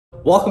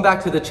Welcome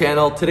back to the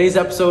channel. Today's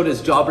episode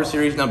is Jobber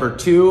series number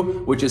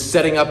 2, which is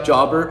setting up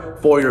Jobber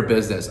for your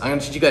business. I'm gonna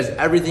teach you guys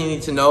everything you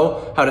need to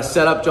know how to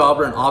set up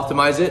Jobber and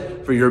optimize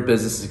it for your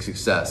business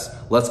success.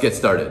 Let's get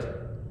started.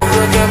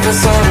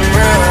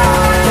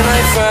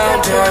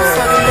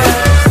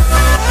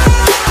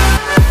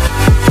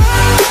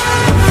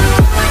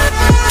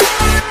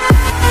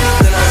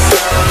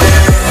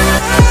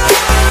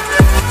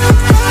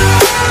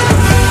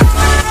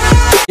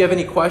 If you have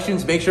any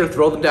questions, make sure to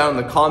throw them down in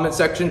the comment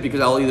section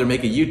because I'll either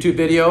make a YouTube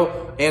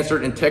video, answer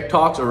it in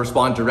TikToks, or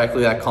respond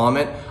directly to that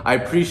comment. I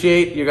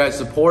appreciate your guys'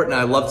 support and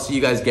I love to see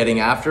you guys getting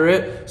after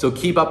it. So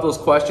keep up those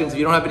questions. If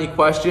you don't have any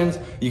questions,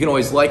 you can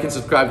always like and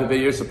subscribe to the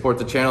video, support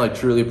the channel. I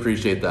truly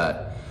appreciate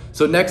that.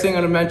 So next thing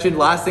I'm gonna mention,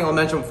 last thing I'll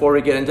mention before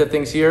we get into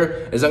things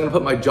here is I'm gonna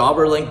put my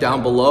Jobber link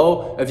down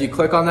below. If you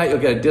click on that, you'll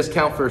get a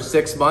discount for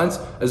 6 months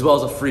as well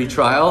as a free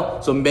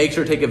trial. So make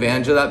sure to take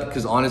advantage of that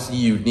because honestly,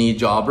 you need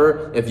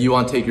Jobber if you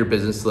want to take your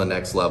business to the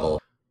next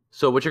level.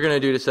 So what you're gonna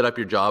do to set up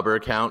your Jobber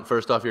account,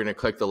 first off, you're gonna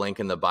click the link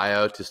in the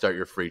bio to start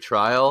your free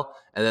trial.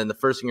 And then the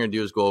first thing you're gonna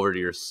do is go over to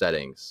your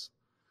settings.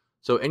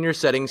 So in your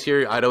settings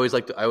here, I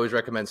always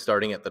recommend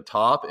starting at the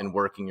top and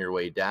working your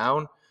way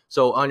down.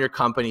 So on your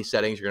company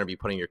settings, you're going to be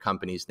putting your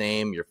company's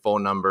name, your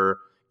phone number,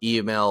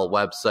 email,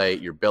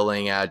 website, your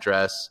billing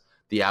address,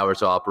 the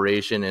hours of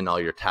operation, and all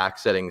your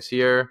tax settings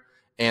here.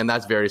 And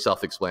that's very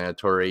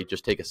self-explanatory.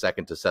 Just take a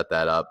second to set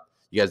that up.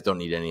 You guys don't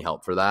need any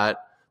help for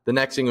that. The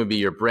next thing would be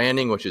your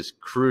branding, which is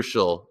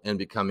crucial in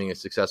becoming a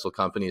successful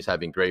company, is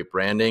having great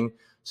branding.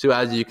 So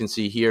as you can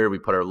see here, we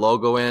put our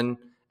logo in,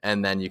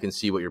 and then you can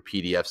see what your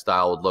PDF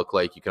style would look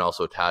like. You can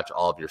also attach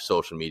all of your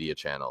social media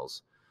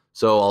channels.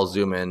 So I'll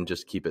zoom in,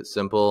 just keep it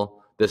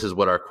simple. This is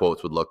what our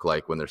quotes would look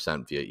like when they're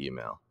sent via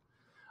email.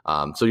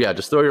 So yeah,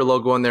 just throw your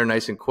logo in there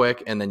nice and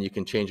quick, and then you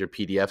can change your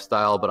PDF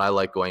style, but I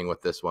like going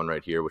with this one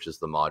right here, which is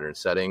the modern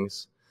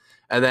settings.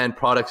 And then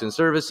products and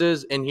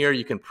services. In here,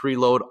 you can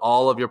preload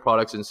all of your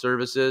products and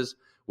services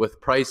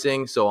with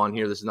pricing. So on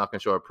here, this is not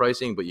gonna show our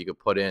pricing, but you could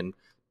put in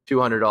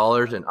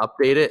 $200 and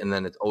update it, and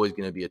then it's always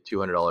gonna be a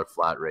 $200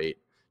 flat rate.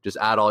 Just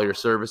add all your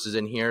services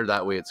in here.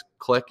 That way it's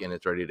click and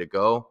it's ready to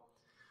go.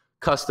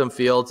 Custom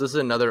fields. This is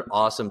another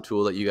awesome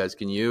tool that you guys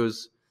can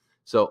use.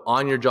 So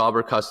on your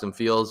Jobber custom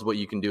fields, what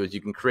you can do is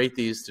you can create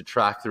these to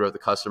track throughout the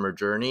customer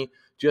journey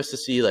just to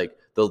see like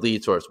the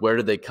lead source. Where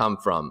did they come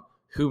from?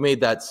 Who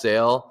made that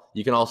sale?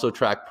 You can also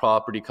track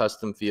property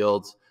custom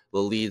fields, the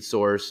lead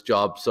source,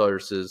 job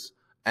sources,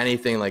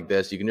 anything like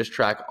this. You can just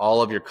track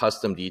all of your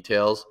custom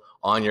details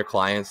on your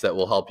clients that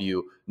will help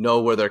you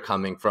know where they're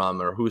coming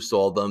from or who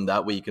sold them.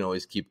 That way you can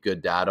always keep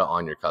good data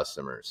on your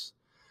customers.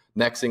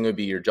 Next thing would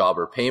be your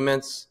Jobber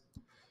payments.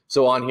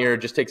 So on here,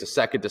 it just takes a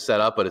second to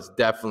set up, but it's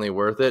definitely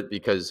worth it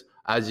because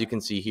as you can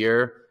see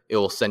here, it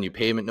will send you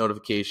payment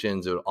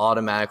notifications. It will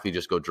automatically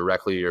just go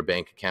directly to your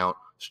bank account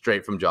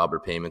straight from Jobber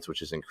payments,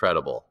 which is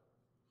incredible.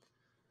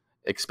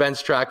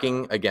 Expense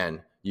tracking,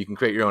 again, you can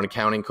create your own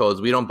accounting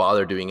codes. We don't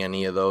bother doing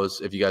any of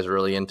those. If you guys are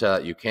really into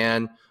that, you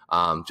can.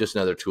 Just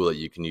another tool that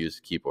you can use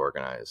to keep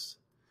organized.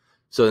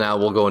 So now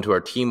we'll go into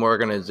our team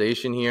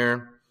organization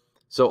here.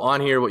 So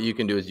on here, what you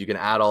can do is you can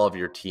add all of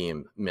your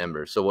team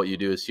members. So what you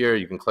do is here,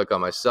 you can click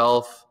on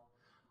myself.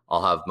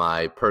 I'll have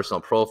my personal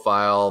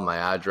profile, my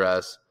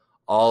address,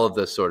 all of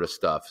this sort of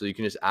stuff. So you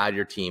can just add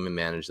your team and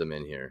manage them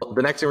in here.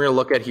 The next thing we're gonna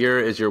look at here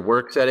is your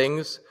work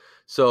settings.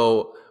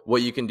 So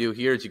what you can do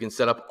here is you can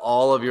set up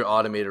all of your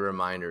automated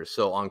reminders.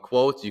 So on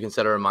quotes, you can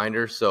set a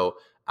reminder. So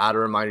add a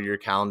reminder to your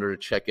calendar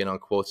to check in on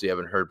quotes you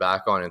haven't heard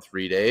back on in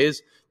 3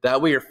 days.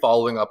 That way you're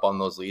following up on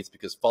those leads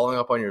because following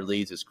up on your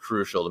leads is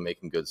crucial to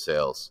making good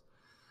sales.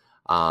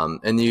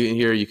 And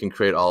here you can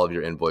create all of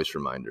your invoice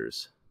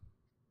reminders.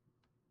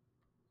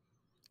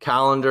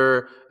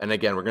 Calendar, and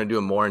again, we're going to do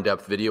a more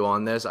in-depth video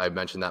on this. I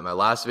mentioned that in my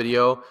last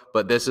video,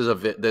 but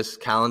this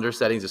calendar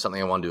settings is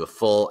something I want to do a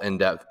full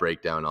in-depth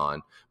breakdown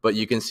on. But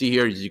you can see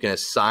here, you can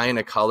assign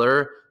a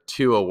color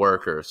to a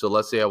worker. So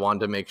let's say I wanted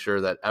to make sure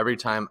that every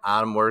time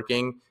I'm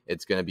working,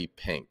 it's going to be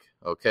pink.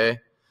 Okay,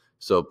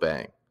 so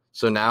bang.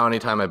 So now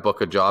anytime I book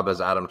a job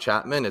as Adam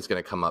Chapman, it's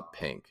going to come up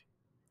pink.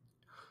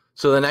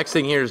 So the next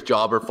thing here is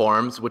Jobber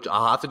Forms, which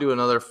I'll have to do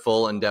another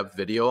full in-depth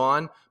video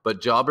on, but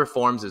Jobber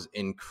Forms is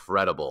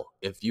incredible.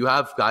 If you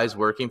have guys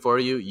working for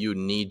you, you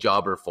need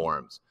Jobber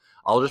Forms.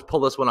 I'll just pull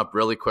this one up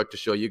really quick to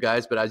show you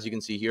guys, but as you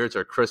can see here, it's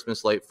our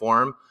Christmas light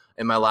form.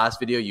 In my last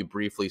video, you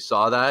briefly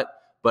saw that,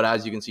 but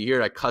as you can see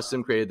here, I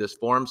custom created this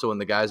form, so when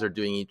the guys are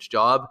doing each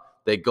job,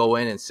 they go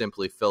in and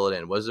simply fill it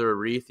in. Was there a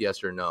wreath?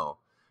 Yes or no?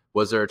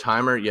 Was there a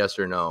timer? Yes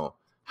or no?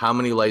 How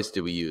many lights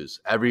do we use?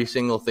 Every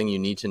single thing you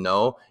need to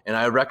know. And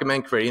I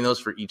recommend creating those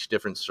for each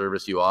different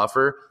service you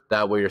offer.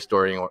 That way you're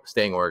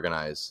staying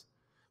organized.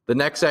 The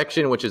next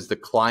section, which is the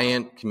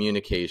client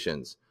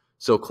communications.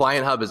 So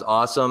Client Hub is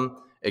awesome.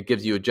 It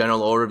gives you a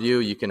general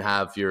overview. You can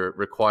have your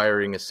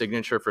requiring a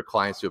signature for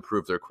clients to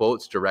approve their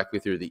quotes directly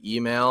through the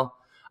email.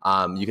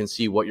 You can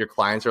see what your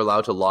clients are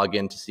allowed to log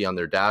in to see on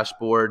their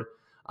dashboard.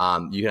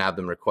 You can have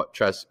them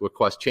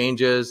request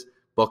changes,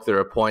 book their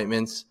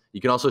appointments.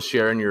 You can also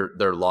share in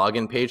their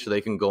login page so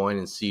they can go in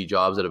and see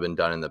jobs that have been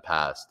done in the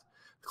past.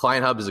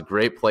 Client Hub is a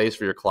great place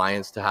for your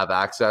clients to have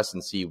access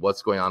and see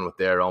what's going on with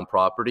their own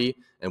property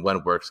and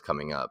when work's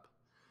coming up.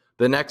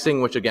 The next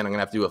thing, which again, I'm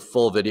gonna have to do a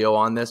full video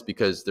on this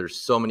because there's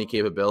so many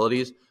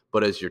capabilities,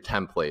 but is your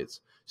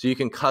templates. So you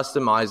can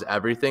customize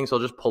everything. So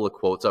I'll just pull the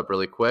quotes up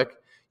really quick.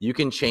 You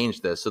can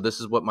change this. So this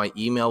is what my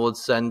email would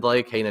send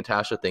like, hey,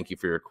 Natasha, thank you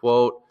for your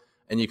quote.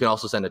 And you can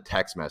also send a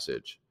text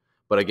message.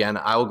 But again,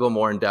 I will go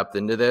more in depth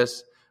into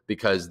this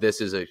because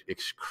this is an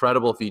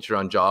incredible feature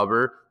on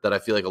Jobber that I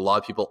feel like a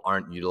lot of people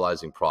aren't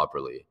utilizing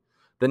properly.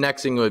 The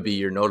next thing would be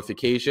your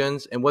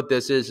notifications. And what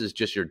this is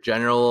just your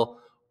general,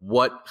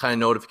 what kind of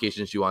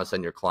notifications you want to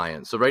send your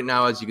clients. So right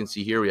now, as you can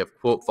see here, we have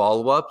quote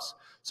follow-ups.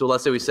 So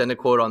let's say we send a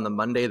quote on the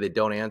Monday, they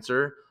don't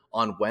answer.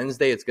 On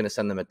Wednesday, it's going to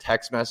send them a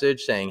text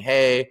message saying,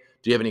 hey,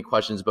 do you have any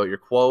questions about your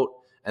quote?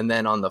 And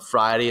then on the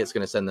Friday, it's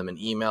going to send them an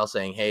email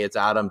saying, hey, it's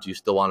Adam. Do you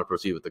still want to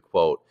proceed with the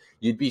quote?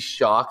 You'd be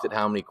shocked at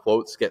how many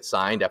quotes get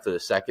signed after the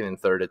second and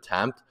third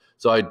attempt.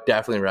 So I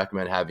definitely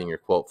recommend having your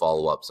quote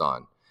follow-ups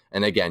on.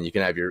 And again, you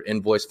can have your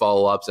invoice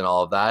follow-ups and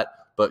all of that.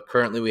 But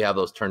currently, we have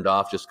those turned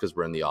off just because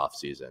we're in the off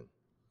season.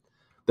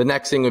 The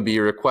next thing would be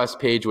your request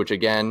page, which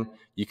again,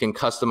 you can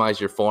customize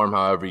your form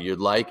however you'd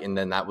like, and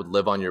then that would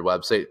live on your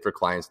website for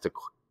clients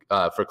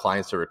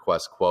to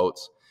request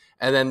quotes.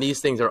 And then these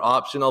things are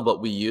optional,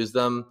 but we use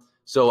them.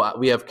 So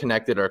we have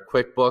connected our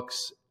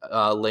Quickbooks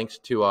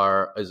linked to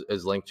our Jobber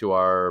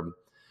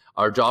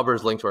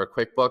is linked to our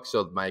Quickbooks,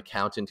 so my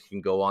accountant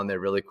can go on there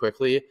really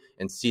quickly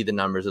and see the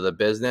numbers of the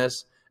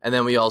business. And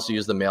then we also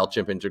use the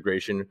MailChimp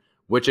integration,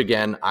 which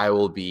again, I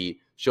will be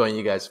showing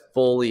you guys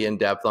fully in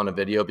depth on a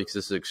video because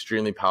this is an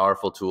extremely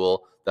powerful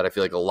tool that I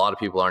feel like a lot of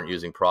people aren't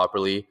using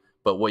properly.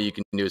 But what you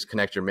can do is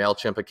connect your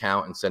MailChimp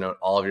account and send out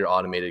all of your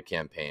automated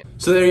campaigns.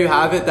 So there you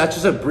have it. That's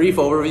just a brief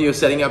overview of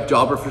setting up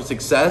Jobber for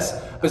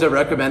success. Because I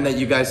recommend that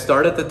you guys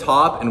start at the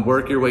top and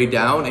work your way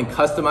down and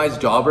customize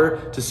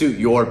Jobber to suit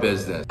your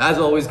business. As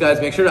always,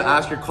 guys, make sure to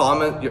ask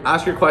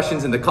your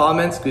questions in the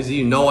comments because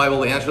you know I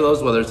will answer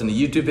those, whether it's in a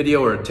YouTube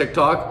video or a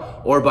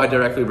TikTok or by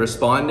directly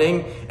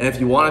responding. And if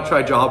you want to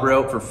try Jobber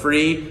out for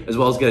free, as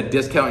well as get a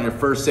discount in your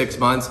first 6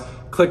 months,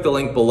 click the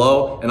link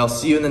below, and I'll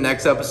see you in the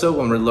next episode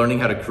when we're learning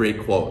how to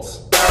create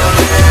quotes.